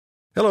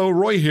Hello,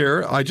 Roy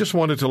here. I just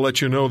wanted to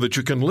let you know that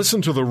you can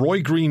listen to The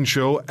Roy Green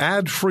Show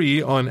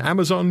ad-free on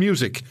Amazon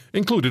Music,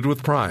 included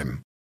with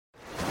Prime.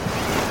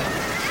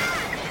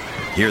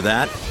 Hear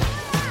that?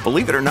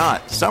 Believe it or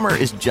not, summer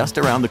is just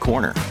around the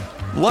corner.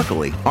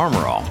 Luckily,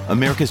 Armor All,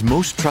 America's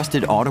most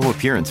trusted auto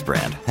appearance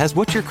brand, has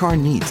what your car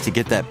needs to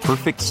get that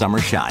perfect summer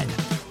shine.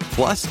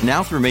 Plus,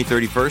 now through May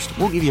 31st,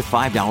 we'll give you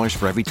 $5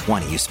 for every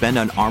 $20 you spend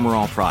on Armor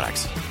All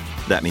products.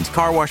 That means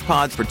car wash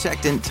pods,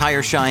 protectant,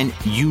 tire shine,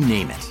 you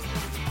name it.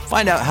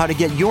 Find out how to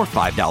get your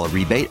 $5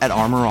 rebate at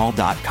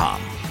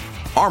armorall.com.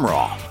 Armor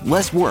All,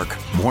 less work,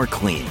 more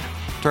clean.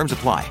 Terms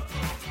apply.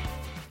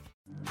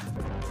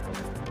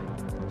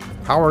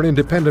 How are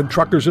independent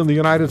truckers in the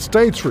United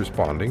States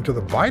responding to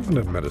the Biden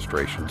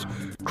administration's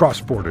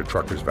cross-border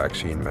truckers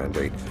vaccine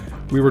mandate?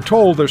 We were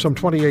told there's some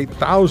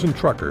 28,000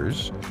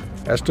 truckers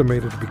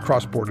estimated to be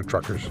cross-border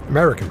truckers,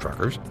 American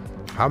truckers.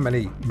 How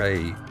many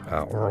may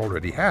or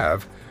already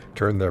have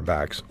turned their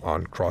backs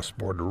on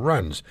cross-border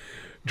runs?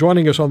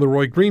 Joining us on The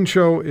Roy Green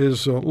Show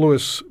is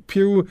Louis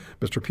Pugh.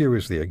 Mr. Pugh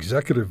is the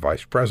Executive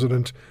Vice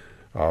President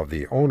of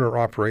the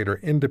Owner-Operator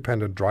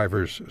Independent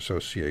Drivers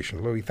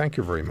Association. Louis, thank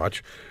you very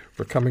much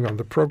for coming on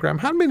the program.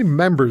 How many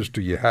members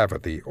do you have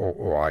at the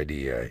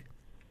OOIDA?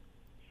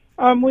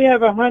 We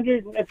have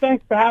 100.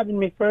 Thanks for having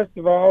me, first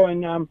of all.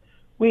 And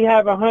we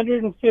have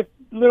 150, a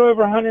little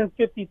over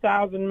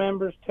 150,000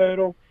 members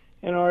total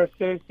in our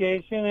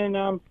association.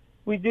 And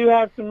we do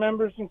have some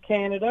members in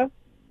Canada,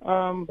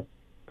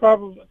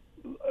 probably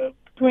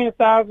between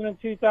 1,000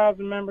 and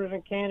 2,000 members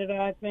in Canada,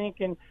 I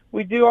think. And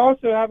we do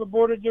also have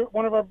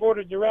one of our board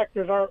of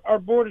directors. Our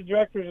board of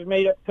directors is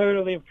made up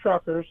totally of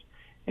truckers,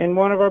 and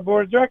one of our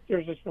board of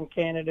directors is from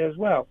Canada as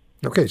well.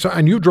 Okay, so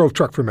and you drove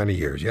truck for many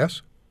years,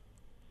 yes?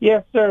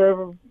 Yes, sir,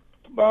 over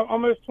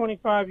almost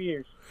 25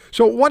 years.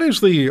 So what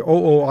is the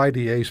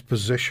OOIDA's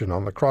position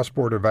on the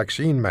cross-border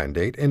vaccine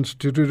mandate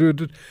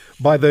instituted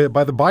by the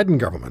Biden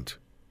government?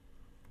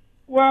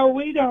 Well,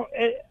 we don't,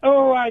 at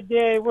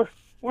OOIDA,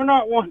 we're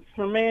not one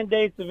for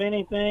mandates of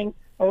anything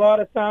a lot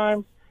of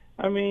times.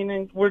 I mean,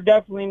 and we're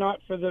definitely not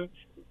for the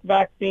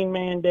vaccine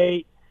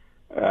mandate.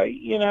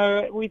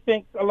 We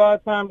think a lot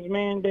of times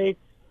mandates,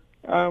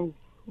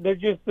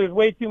 there's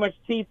way too much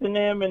teeth in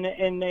them,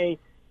 and they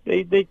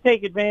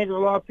take advantage of a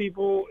lot of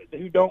people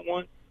who don't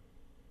want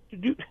to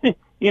do,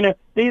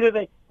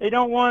 either they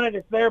don't want it,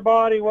 it's their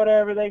body,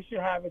 whatever, they should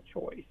have a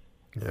choice,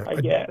 I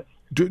guess.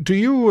 Do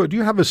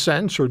you have a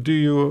sense, or do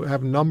you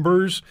have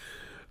numbers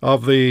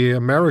of the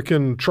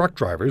American truck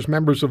drivers,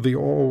 members of the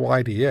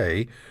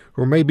OOIDA,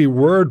 who maybe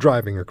were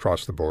driving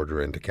across the border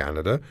into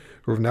Canada,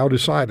 who have now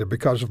decided,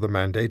 because of the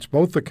mandates,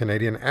 both the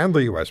Canadian and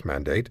the U.S.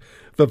 mandate,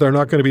 that they're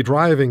not going to be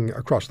driving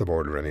across the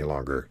border any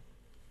longer?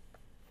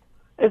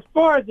 As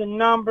far as the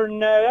number,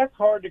 no, that's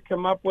hard to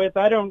come up with.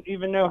 I don't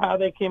even know how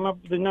they came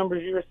up with the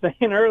numbers you were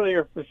saying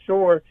earlier, for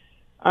sure.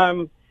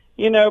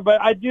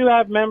 But I do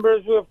have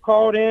members who have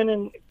called in,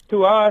 and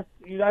to us,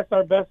 that's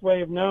our best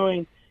way of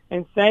knowing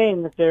and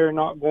saying that they're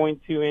not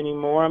going to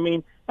anymore. I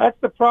mean, that's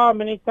the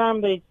problem. Anytime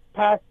they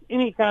pass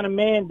any kind of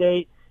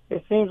mandate,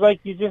 it seems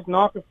like you just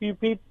knock a few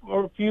people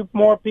or a few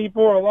more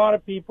people or a lot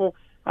of people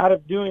out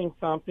of doing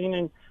something,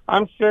 and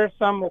I'm sure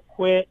some will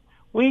quit.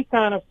 We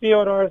kind of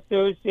feel at our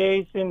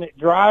association that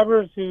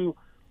drivers who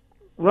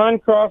run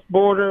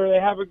cross-border, they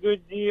have a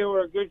good deal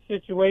or a good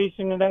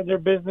situation, and that's their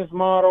business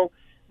model,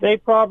 they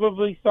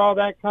probably saw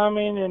that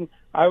coming, and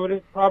I would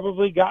have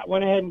probably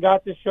went ahead and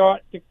got the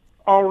shot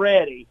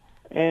already.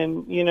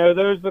 And,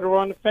 those that are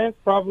on the fence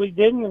probably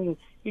didn't, and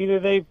either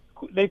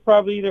they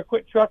probably either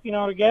quit trucking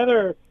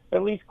altogether or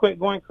at least quit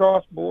going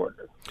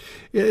cross-border.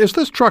 Is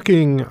this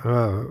trucking,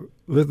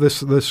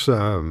 this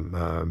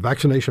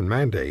vaccination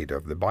mandate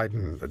of the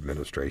Biden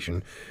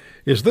administration,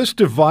 is this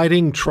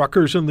dividing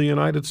truckers in the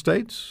United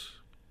States?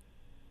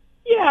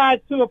 Yeah,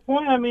 to a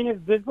point. I mean,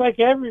 it's like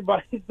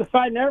everybody. It's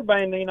dividing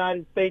everybody in the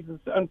United States,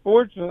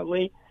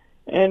 unfortunately.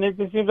 And it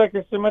just seems like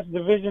there's so much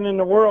division in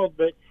the world.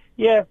 But,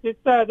 yes,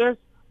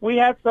 we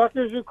have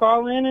truckers who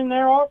call in, and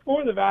they're all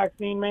for the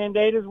vaccine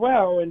mandate as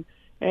well,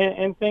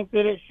 and think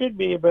that it should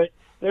be. But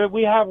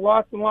we have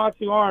lots and lots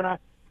who aren't.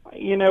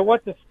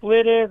 What the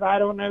split is, I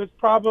don't know. It's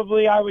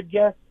probably, I would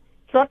guess,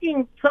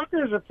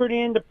 truckers are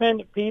pretty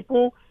independent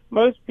people.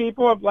 Most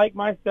people, like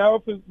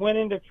myself, who went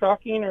into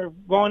trucking or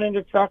going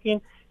into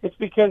trucking, it's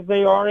because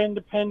they are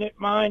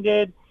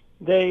independent-minded.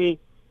 They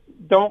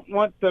don't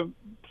want the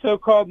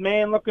so-called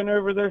man looking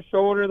over their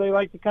shoulder. They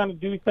like to kind of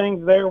do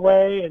things their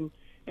way, and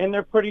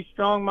they're pretty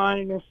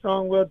strong-minded and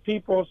strong-willed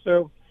people.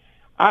 So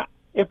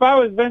if I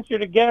was venture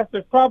to guess,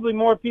 there's probably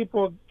more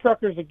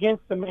truckers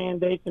against the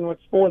mandate than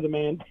what's for the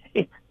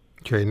mandate.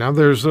 Okay, now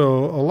there's a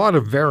lot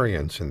of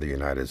variance in the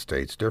United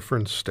States.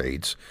 Different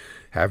states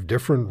have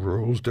different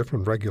rules,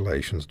 different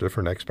regulations,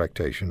 different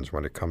expectations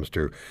when it comes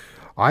to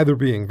either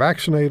being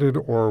vaccinated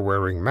or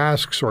wearing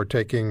masks or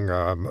taking,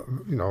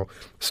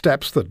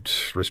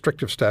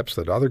 restrictive steps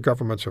that other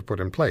governments have put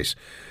in place.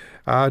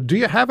 Do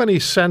you have any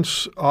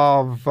sense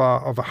of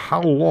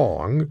how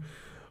long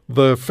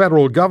the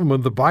federal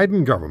government, the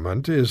Biden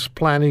government, is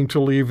planning to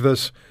leave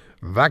this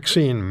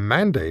vaccine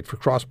mandate for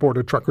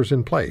cross-border truckers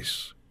in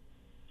place?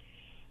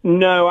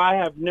 No, I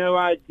have no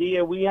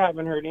idea. We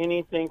haven't heard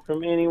anything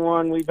from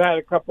anyone. We've had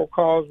a couple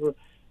calls with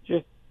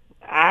just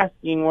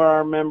asking where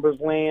our members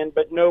land,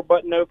 but no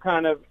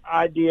kind of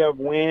idea of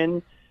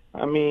when.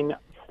 I mean,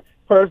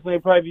 personally,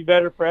 it'd probably be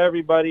better for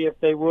everybody if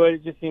they would.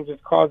 It just seems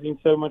it's causing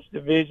so much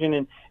division.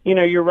 And, you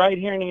know, you're right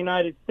here in the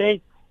United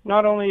States.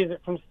 Not only is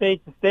it from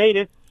state to state,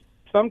 it's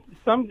some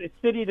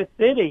city to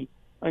city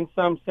in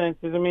some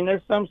senses. I mean,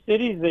 there's some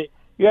cities that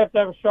you have to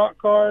have a shot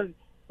card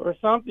or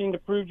something to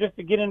prove just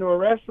to get into a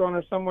restaurant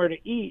or somewhere to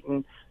eat.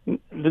 And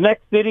the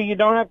next city, you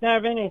don't have to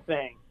have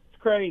anything.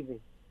 It's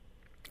crazy.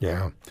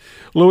 Yeah.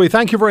 Louis,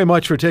 thank you very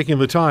much for taking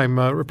the time.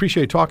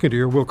 Appreciate talking to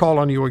you. We'll call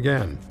on you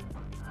again.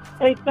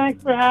 Hey,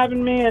 thanks for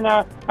having me. And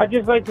I'd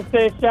just like to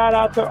say a shout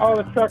out to all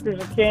the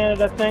truckers of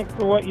Canada. Thanks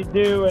for what you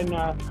do.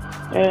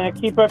 And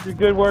keep up your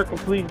good work, and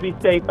please be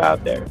safe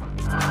out there.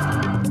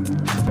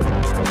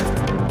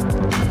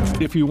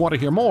 If you want to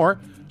hear more,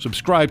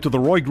 subscribe to The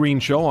Roy Green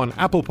Show on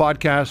Apple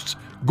Podcasts,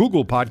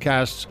 Google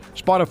Podcasts,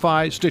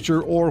 Spotify,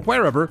 Stitcher, or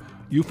wherever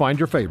you find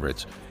your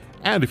favorites.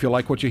 And if you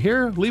like what you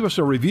hear, leave us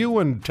a review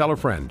and tell a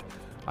friend.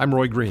 I'm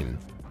Roy Green.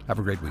 Have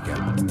a great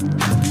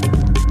weekend.